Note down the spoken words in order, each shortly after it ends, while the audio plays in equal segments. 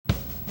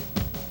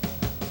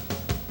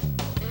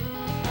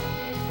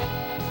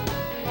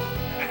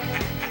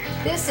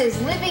This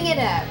is Living It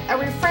Up, a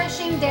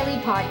refreshing daily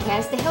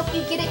podcast to help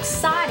you get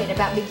excited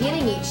about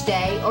beginning each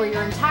day or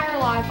your entire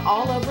life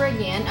all over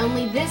again,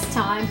 only this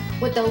time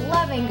with the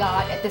loving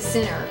God at the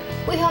center.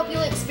 We hope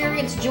you'll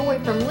experience joy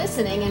from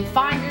listening and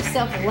find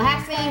yourself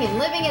laughing and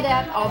living it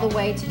up all the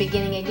way to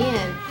beginning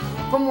again.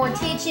 For more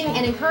teaching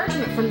and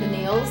encouragement from the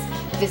Neils,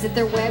 visit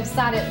their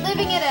website at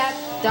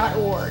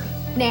livingitup.org.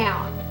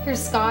 Now,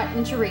 here's Scott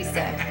and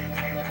Teresa.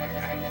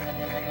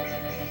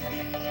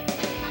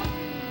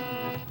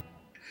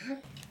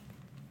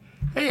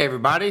 Hey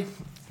everybody,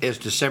 it's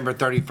December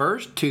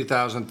 31st,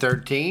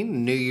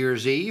 2013, New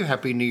Year's Eve.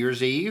 Happy New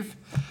Year's Eve.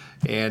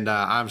 And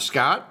I'm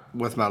Scott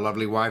with my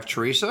lovely wife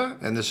Teresa,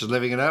 and this is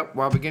Living It Up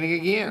While Beginning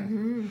Again.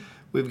 Mm-hmm.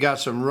 We've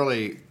got a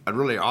really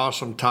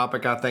awesome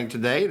topic, I think,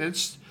 today,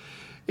 and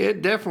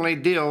it definitely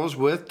deals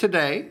with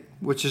today,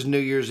 which is New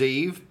Year's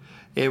Eve.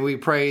 And we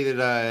pray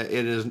that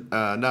it is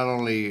not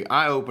only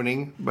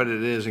eye-opening, but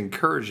it is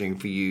encouraging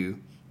for you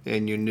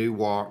in your new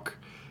walk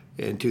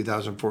in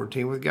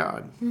 2014 with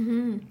God.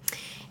 Mm-hmm.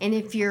 And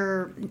if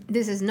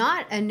this is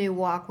not a new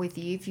walk with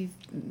you, if you've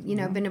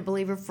been a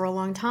believer for a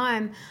long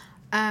time,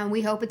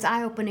 we hope it's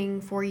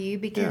eye-opening for you,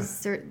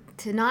 because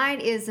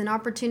tonight is an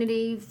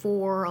opportunity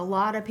for a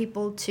lot of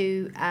people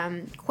to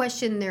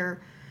question their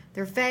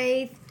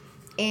faith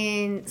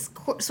and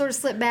sort of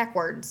slip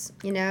backwards,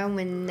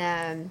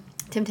 when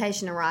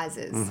temptation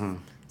arises. Mm-hmm.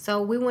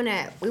 So we want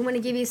to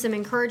give you some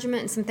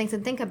encouragement and some things to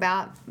think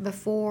about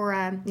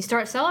before you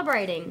start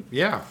celebrating.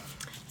 Yeah.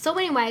 So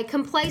anyway,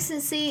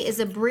 complacency is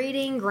a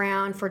breeding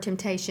ground for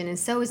temptation, and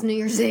so is New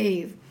Year's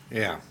Eve.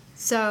 Yeah.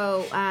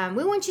 So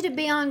we want you to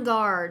be on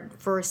guard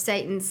for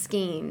Satan's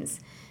schemes,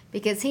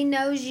 because he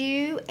knows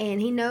you and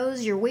he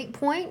knows your weak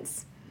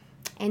points,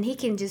 and he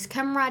can just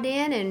come right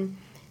in and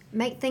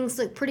make things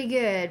look pretty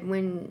good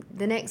when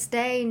the next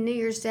day, New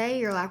Year's Day,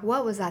 you're like,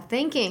 what was I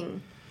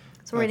thinking?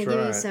 So we're going to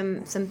give you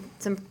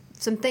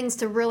some things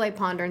to really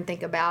ponder and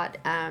think about,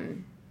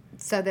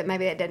 so that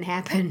maybe that doesn't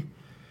happen.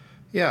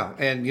 Yeah,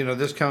 and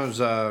this comes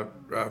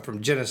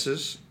from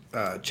Genesis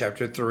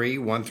chapter 3,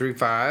 1 through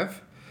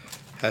 5.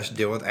 Has to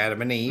deal with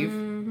Adam and Eve.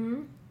 Mm-hmm.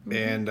 Mm-hmm.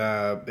 And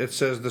it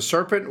says, the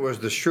serpent was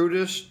the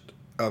shrewdest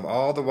of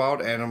all the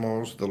wild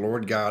animals the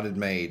Lord God had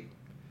made.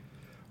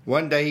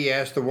 One day he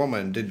asked the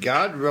woman, did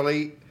God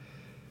really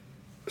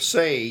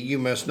say you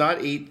must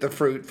not eat the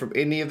fruit from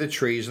any of the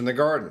trees in the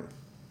garden?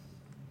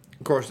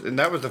 Of course, and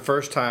that was the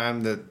first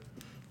time that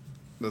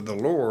the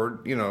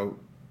Lord,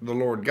 the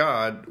Lord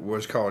God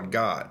was called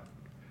God.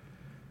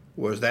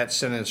 Was that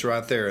sentence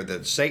right there,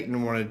 that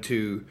Satan wanted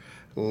to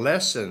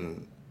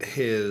lessen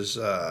his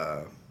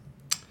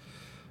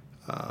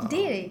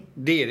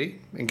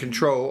deity and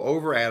control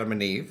over Adam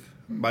and Eve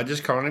by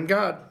just calling him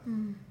God.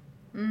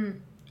 Mm.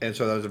 And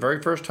so that was the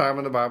very first time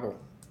in the Bible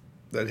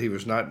that he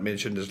was not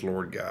mentioned as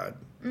Lord God.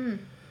 Mm.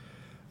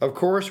 Of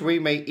course, we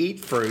may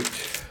eat fruit.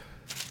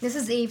 This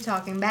is Eve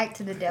talking, back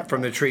to the devil.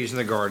 From the trees in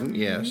the garden,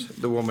 mm-hmm. Yes,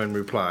 the woman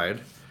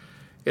replied.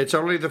 It's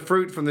only the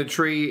fruit from the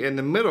tree in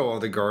the middle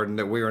of the garden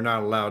that we are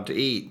not allowed to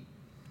eat.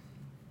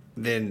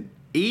 Then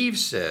Eve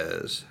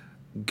says,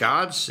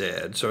 God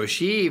said, so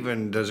she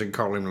even doesn't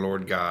call him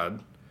Lord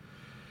God,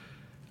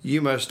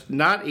 you must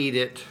not eat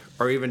it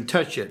or even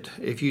touch it.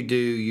 If you do,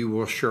 you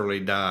will surely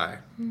die.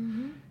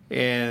 Mm-hmm.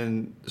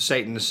 And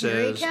Satan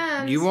says,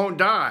 you won't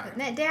die. Putting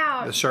that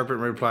down. The serpent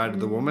replied to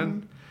the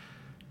woman,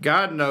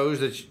 God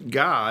knows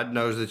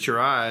that your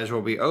eyes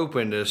will be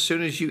opened as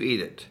soon as you eat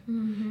it,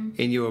 mm-hmm.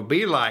 and you will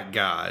be like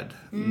God,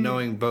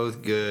 knowing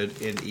both good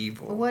and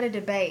evil. Well, what a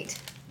debate.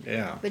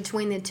 Yeah.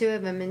 Between the two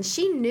of them. And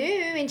she knew,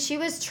 and she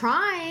was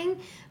trying,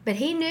 but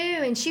he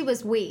knew, and she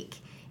was weak.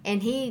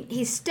 And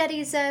he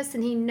studies us,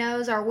 and he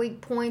knows our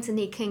weak points, and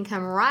he can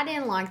come right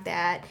in like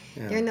that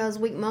during those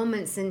weak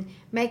moments and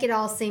make it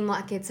all seem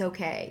like it's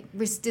okay,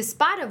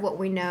 despite of what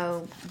we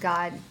know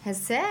God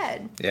has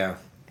said. Yeah.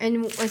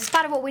 And in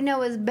spite of what we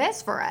know is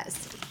best for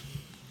us.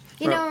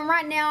 And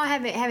right now,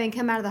 having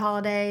come out of the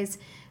holidays,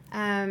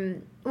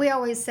 we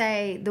always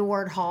say the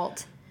word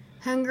halt.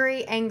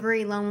 Hungry,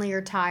 angry, lonely,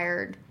 or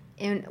tired.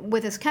 And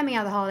with us coming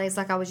out of the holidays,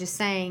 like I was just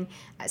saying,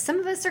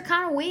 some of us are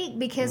kind of weak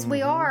because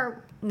we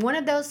are one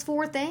of those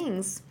four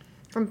things.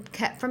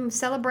 From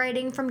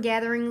celebrating, from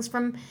gatherings,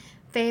 from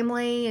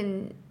family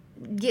and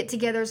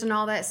get-togethers and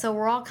all that. So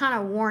we're all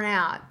kind of worn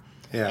out.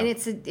 Yeah. And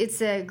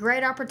it's a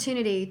great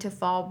opportunity to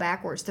fall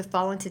backwards, to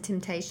fall into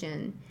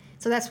temptation.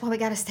 So that's why we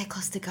got to stay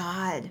close to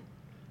God.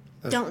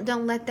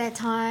 Don't let that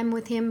time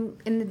with Him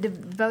in the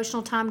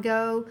devotional time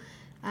go.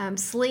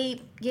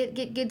 Sleep,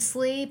 get good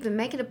sleep, and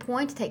make it a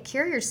point to take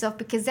care of yourself,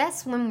 because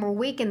that's when we're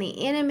weak and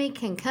the enemy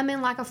can come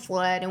in like a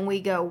flood, and we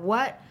go,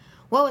 what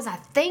was I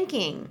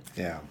thinking?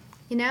 Yeah.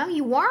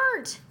 You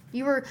weren't.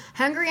 You were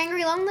hungry,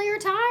 angry, lonely, or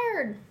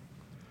tired.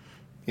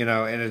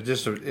 And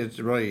it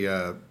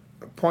really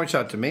points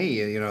out to me,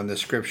 in the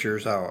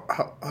scriptures,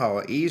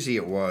 how easy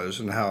it was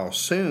and how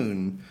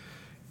soon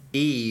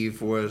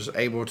Eve was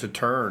able to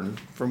turn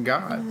from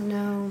God.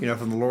 Oh, no.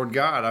 From the Lord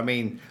God. I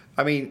mean,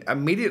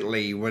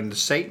 immediately when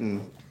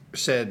Satan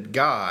said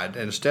God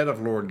instead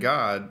of Lord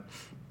God,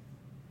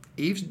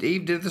 Eve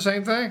did the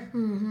same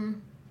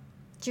thing.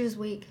 She was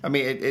weak. I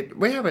mean,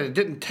 it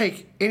didn't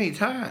take any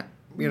time.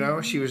 You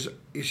know, she was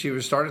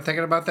started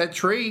thinking about that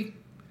tree.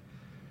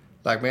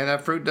 Like, man,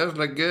 that fruit does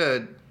look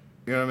good.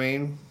 You know what I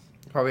mean?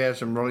 Probably had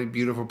some really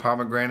beautiful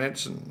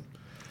pomegranates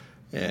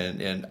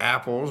and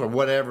apples or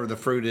whatever the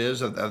fruit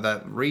is of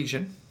that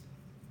region.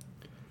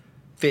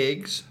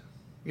 Figs,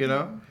 you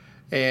know,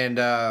 and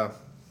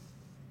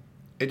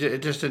it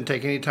just didn't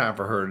take any time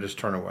for her to just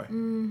turn away.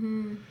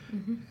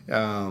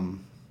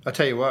 I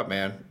tell you what,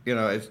 man, you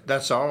know,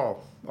 that's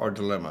all our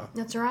dilemma.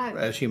 That's right.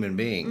 As human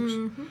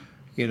beings,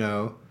 you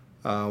know,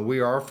 we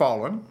are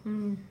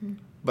fallen,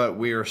 but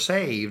we are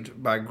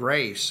saved by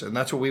grace, and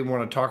that's what we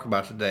want to talk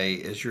about today.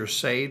 Is you're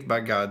saved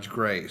by God's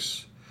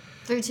grace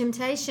through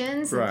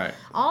temptations, right? And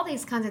all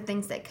these kinds of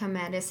things that come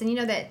at us, and you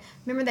know that.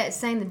 Remember that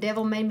saying, "The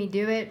devil made me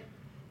do it."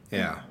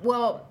 Yeah.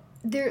 Well,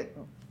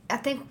 I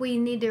think we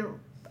need to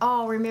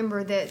all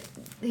remember that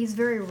he's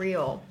very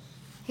real.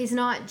 He's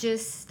not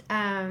just,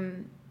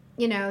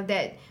 you know,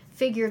 that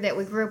figure that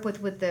we grew up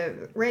with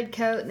the red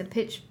coat and the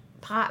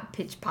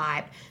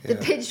the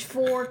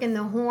pitchfork and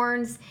the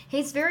horns.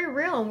 He's very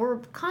real, and we're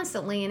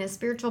constantly in a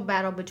spiritual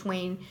battle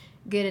between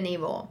good and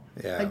evil.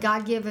 Yeah. But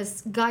God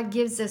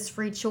gives us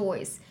free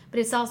choice. But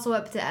it's also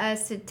up to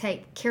us to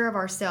take care of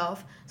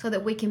ourselves so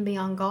that we can be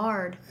on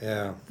guard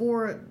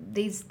for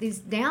these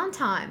down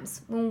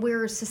times when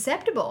we're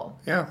susceptible.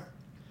 Yeah.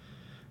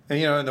 And,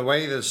 you know, and the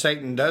way that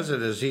Satan does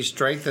it is he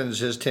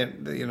strengthens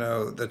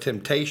the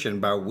temptation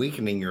by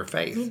weakening your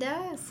faith. He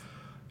does.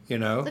 You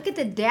know? Look at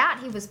the doubt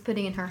he was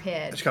putting in her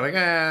head. It's kind of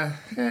like,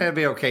 it'd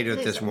be okay to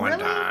do it this one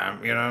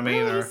time. You know what I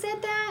mean? Really? He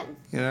said that?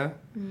 You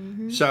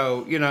know?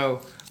 So, you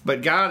know,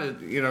 but God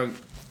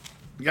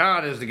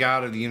is the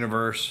God of the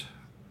universe.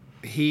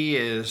 He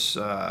is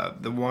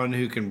the one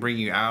who can bring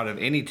you out of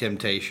any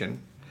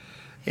temptation.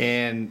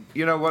 And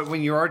you know what?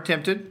 When you are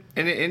tempted,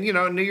 and you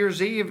know, New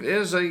Year's Eve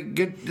is a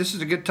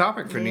good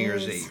topic for New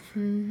Year's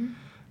Eve,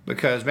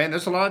 because man,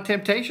 there's a lot of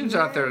temptations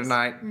out there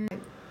tonight.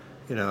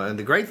 You know, and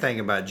the great thing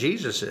about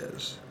Jesus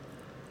is,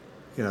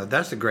 you know,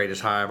 that's the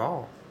greatest high of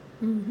all.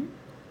 You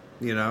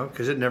know,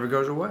 because it never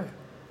goes away,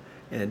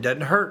 and it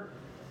doesn't hurt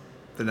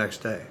the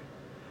next day.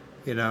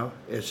 You know,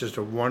 it's just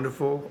a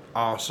wonderful,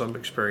 awesome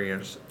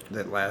experience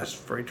that lasts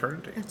for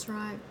eternity. That's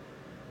right.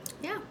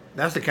 Yeah.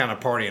 That's the kind of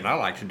partying I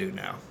like to do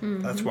now.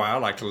 That's why I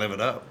like to live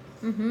it up,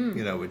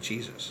 you know, with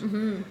Jesus.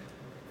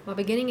 Well,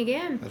 beginning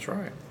again. That's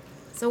right.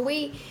 So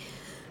we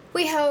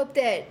hope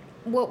that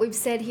what we've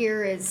said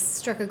here has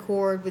struck a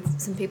chord with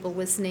some people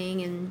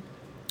listening, and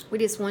we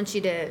just want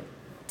you to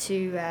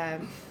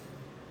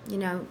you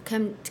know,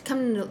 come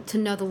to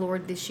know the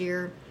Lord this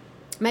year.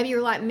 Maybe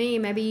you're like me.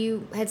 Maybe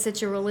you had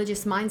such a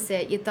religious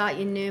mindset. You thought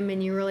you knew Him,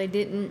 and you really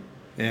didn't.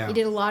 Yeah. You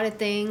did a lot of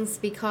things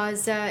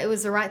because it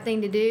was the right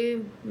thing to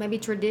do, maybe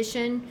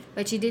tradition,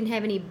 but you didn't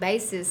have any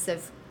basis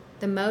of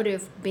the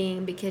motive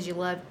being because you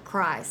loved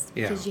Christ,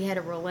 because you had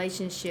a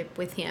relationship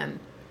with Him.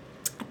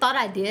 I thought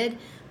I did,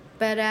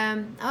 but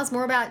I was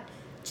more about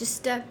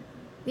just,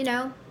 you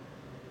know,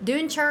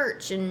 doing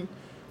church and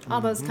all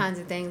those kinds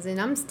of things. And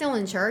I'm still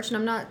in church, and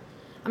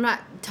I'm not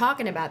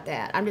talking about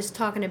that. I'm just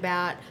talking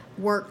about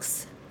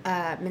works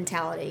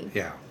mentality.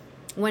 Yeah.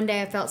 One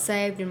day I felt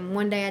saved, and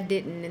one day I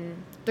didn't,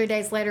 and 3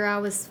 days later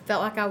I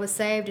felt like I was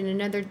saved, and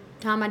another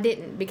time I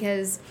didn't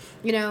because,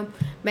 you know,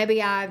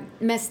 maybe I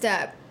messed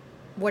up,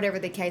 whatever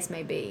the case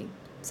may be.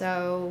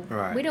 So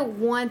we don't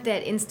want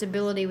that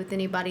instability with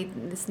anybody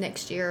this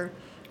next year.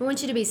 We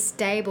want you to be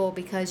stable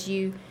because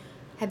you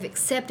have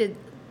accepted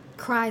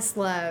Christ's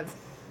love,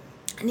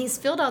 and He's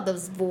filled all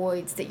those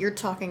voids that you're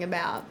talking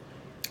about,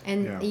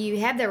 and you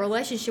have that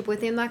relationship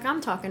with Him like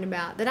I'm talking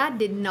about that I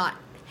did not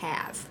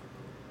have.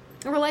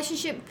 A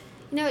relationship,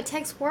 you know, it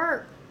takes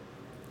work.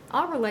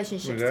 All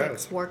relationships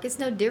takes work. It's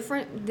no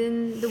different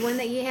than the one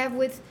that you have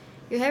with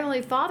your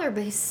Heavenly Father,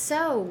 but He's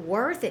so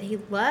worth it. He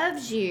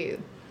loves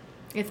you.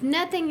 If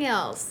nothing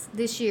else,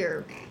 this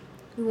year,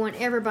 we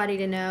want everybody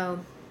to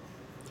know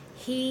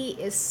He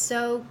is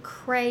so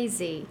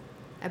crazy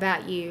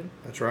about you.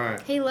 That's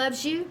right. He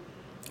loves you.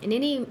 And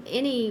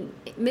any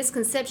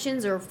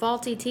misconceptions or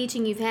faulty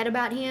teaching you've had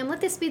about Him,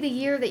 let this be the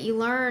year that you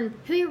learn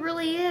who He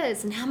really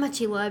is and how much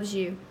He loves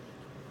you.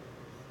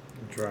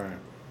 That's right.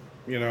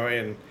 You know,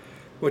 and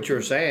what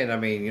you're saying, I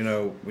mean, you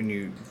know, when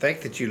you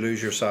think that you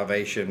lose your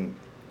salvation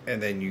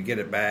and then you get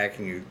it back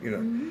and you know,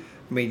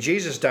 I mean,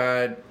 Jesus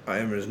died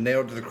and was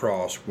nailed to the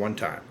cross one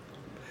time.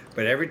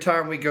 But every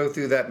time we go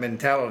through that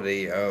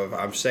mentality of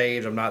I'm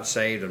saved, I'm not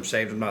saved, I'm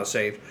saved, I'm not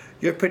saved,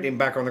 you're putting Him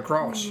back on the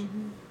cross.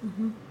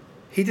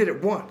 He did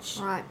it once.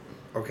 Right.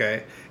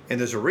 Okay? And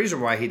there's a reason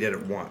why He did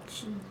it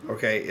once.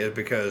 Okay? Is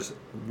because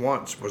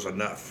once was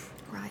enough.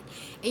 Right.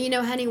 And you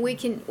know, honey, we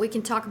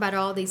can talk about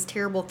all these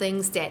terrible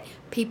things that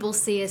people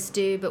see us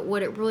do, but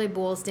what it really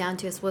boils down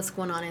to is what's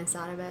going on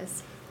inside of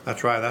us.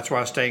 That's right. That's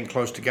why staying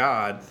close to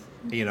God,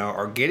 you know,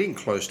 or getting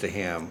close to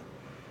Him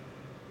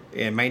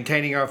and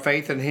maintaining our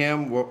faith in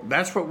Him, well,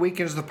 that's what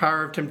weakens the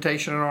power of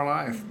temptation in our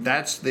life.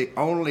 That's the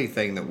only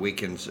thing that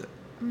weakens it.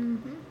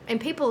 And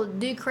people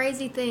do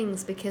crazy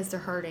things because they're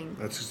hurting.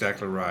 That's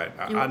exactly right.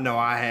 I know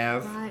I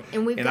have. Right.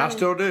 And I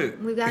still do.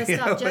 We've got to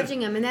stop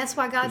judging them. And that's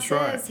why God That's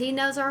says right. He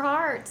knows our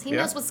hearts. He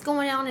knows what's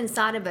going on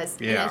inside of us.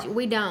 Yeah. And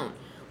we don't.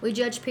 We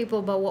judge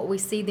people by what we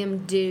see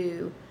them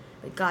do.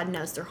 But God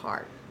knows their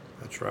heart.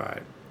 That's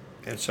right.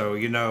 And so,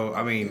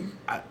 I mean,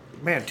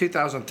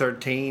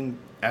 2013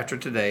 after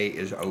today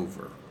is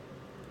over.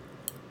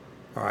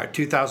 All right,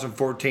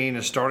 2014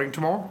 is starting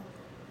tomorrow,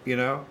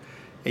 And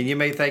you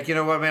may think, you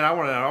know what, man, I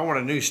want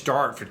a new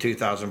start for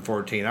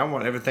 2014. I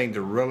want everything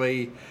to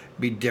really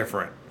be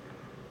different.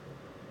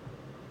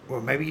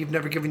 Well, maybe you've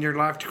never given your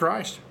life to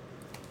Christ.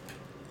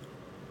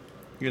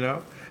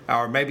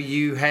 Or maybe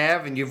you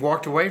have and you've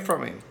walked away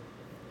from Him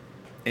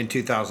in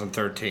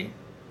 2013.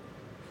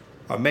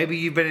 Or maybe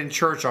you've been in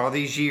church all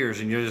these years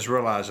and you're just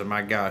realizing,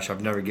 my gosh,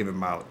 I've never given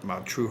my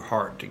true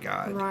heart to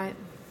God. Right.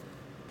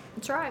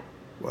 That's right.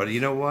 Well,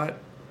 you know what?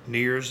 New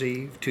Year's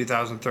Eve,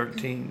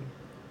 2013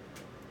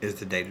 is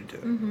the day to do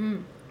it. Mm-hmm.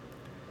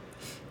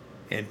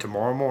 And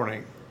tomorrow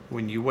morning,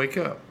 when you wake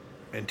up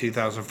in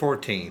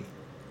 2014,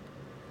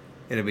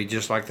 it'll be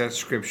just like that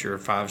scripture,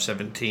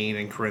 5:17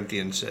 in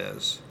Corinthians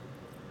says,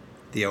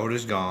 the old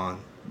is gone,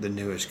 the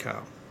new has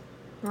come.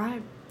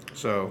 Right.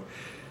 So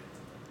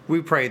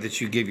we pray that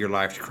you give your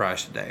life to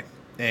Christ today.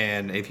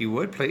 And if you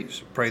would,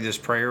 please pray this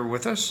prayer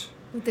with us.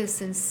 With a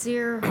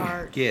sincere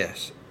heart.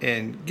 Yes,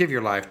 and give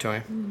your life to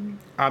Him.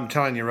 Mm-hmm. I'm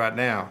telling you right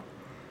now,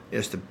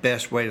 it's the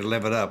best way to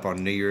live it up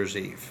on New Year's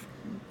Eve.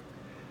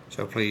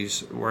 So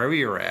please, wherever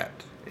you're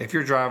at, if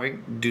you're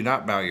driving, do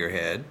not bow your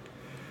head.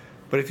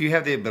 But if you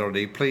have the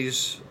ability,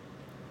 please,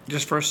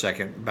 just for a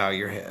second, bow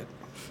your head.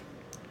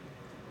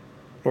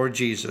 Lord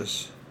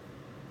Jesus,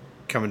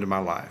 come into my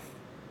life.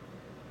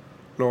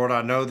 Lord,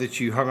 I know that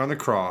you hung on the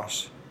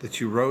cross,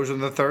 that you rose on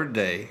the third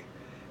day,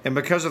 and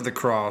because of the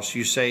cross,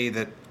 you say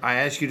that I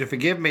ask you to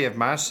forgive me of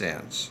my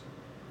sins,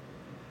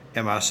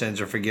 and my sins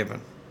are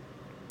forgiven.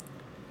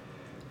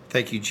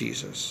 Thank you,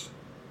 Jesus,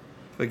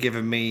 for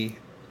giving me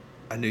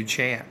a new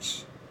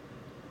chance,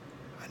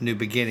 a new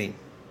beginning,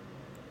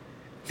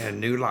 and a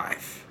new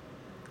life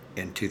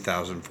in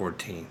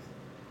 2014.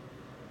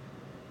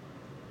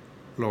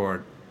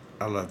 Lord,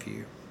 I love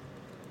you.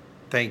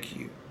 Thank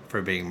you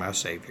for being my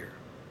Savior.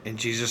 In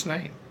Jesus'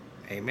 name,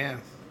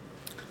 amen.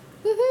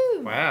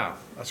 Woohoo! Wow,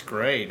 that's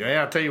great.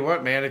 Yeah, I'll tell you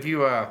what, man, if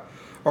you,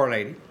 or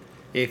lady,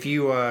 if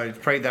you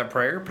prayed that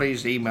prayer,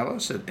 please email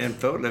us at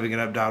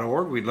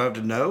info@livingitup.org. We'd love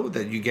to know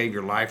that you gave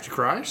your life to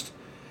Christ.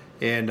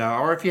 And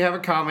or if you have a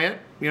comment,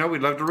 we'd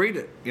love to read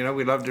it.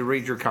 We'd love to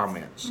read your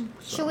comments.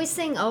 So. Shall we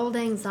sing Old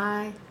Lang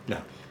Syne?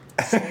 No.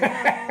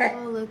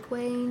 Shall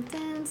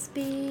acquaintance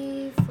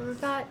be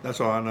forgot? That's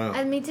all I know.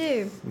 And me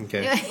too.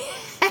 Okay.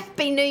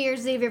 Happy New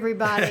Year's Eve,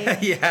 everybody.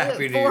 Yeah,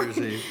 happy New Year's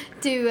Eve.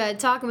 To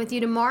talking with you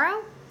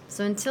tomorrow.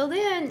 So until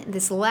then,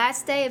 this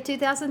last day of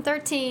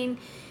 2013,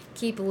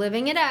 keep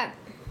living it up.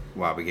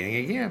 While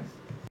beginning again.